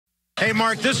Hey,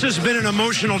 Mark, this has been an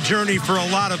emotional journey for a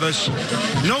lot of us.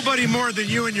 Nobody more than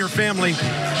you and your family.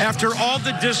 After all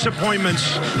the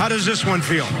disappointments, how does this one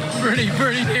feel? Pretty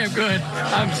damn good.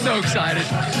 I'm so excited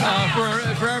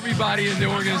for everybody in the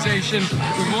organization.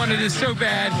 We wanted this so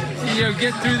bad,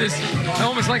 get through this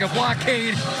almost like a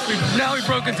blockade. Now we've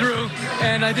broken through,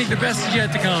 and I think the best is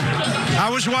yet to come. I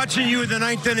was watching you in the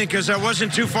ninth inning because I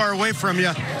wasn't too far away from you.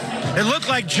 It looked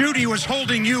like Judy was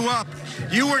holding you up.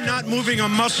 You were not moving a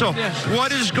muscle. Yeah.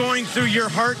 What is going through your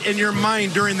heart and your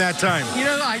mind during that time?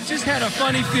 I just had a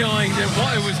funny feeling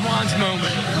that it was Juan's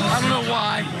moment. I don't know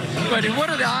why, but what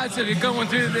are the odds of it going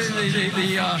through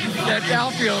that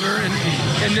outfielder,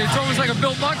 and it's almost like a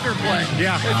Bill Buckner play.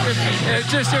 Yeah.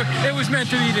 It was meant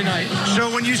to be tonight.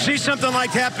 So when you see something like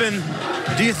happen,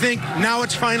 do you think now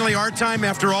it's finally our time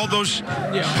after all those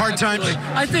hard absolutely.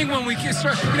 times? I think when we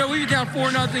start, we were down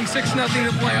 4-0, 6-0 in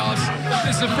the playoffs.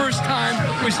 This is the first time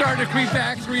we started to creep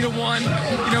back 3-1.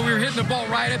 We were hitting the ball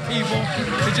right at people.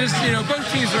 It just, both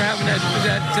teams are having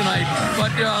that tonight.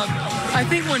 But I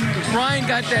think when Ryan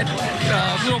got that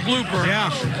little blooper,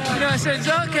 I said,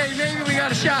 okay, maybe we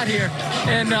got a shot here.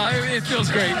 And it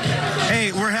feels great.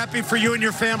 Hey, we're happy for you and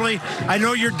your family. I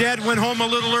know your dad went home a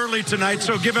little early tonight,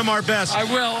 so give him our best. I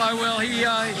will.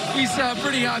 He's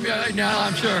pretty happy now,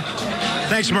 I'm sure.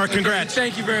 Thanks, Mark. Congrats.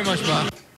 Thank you very much, Bob.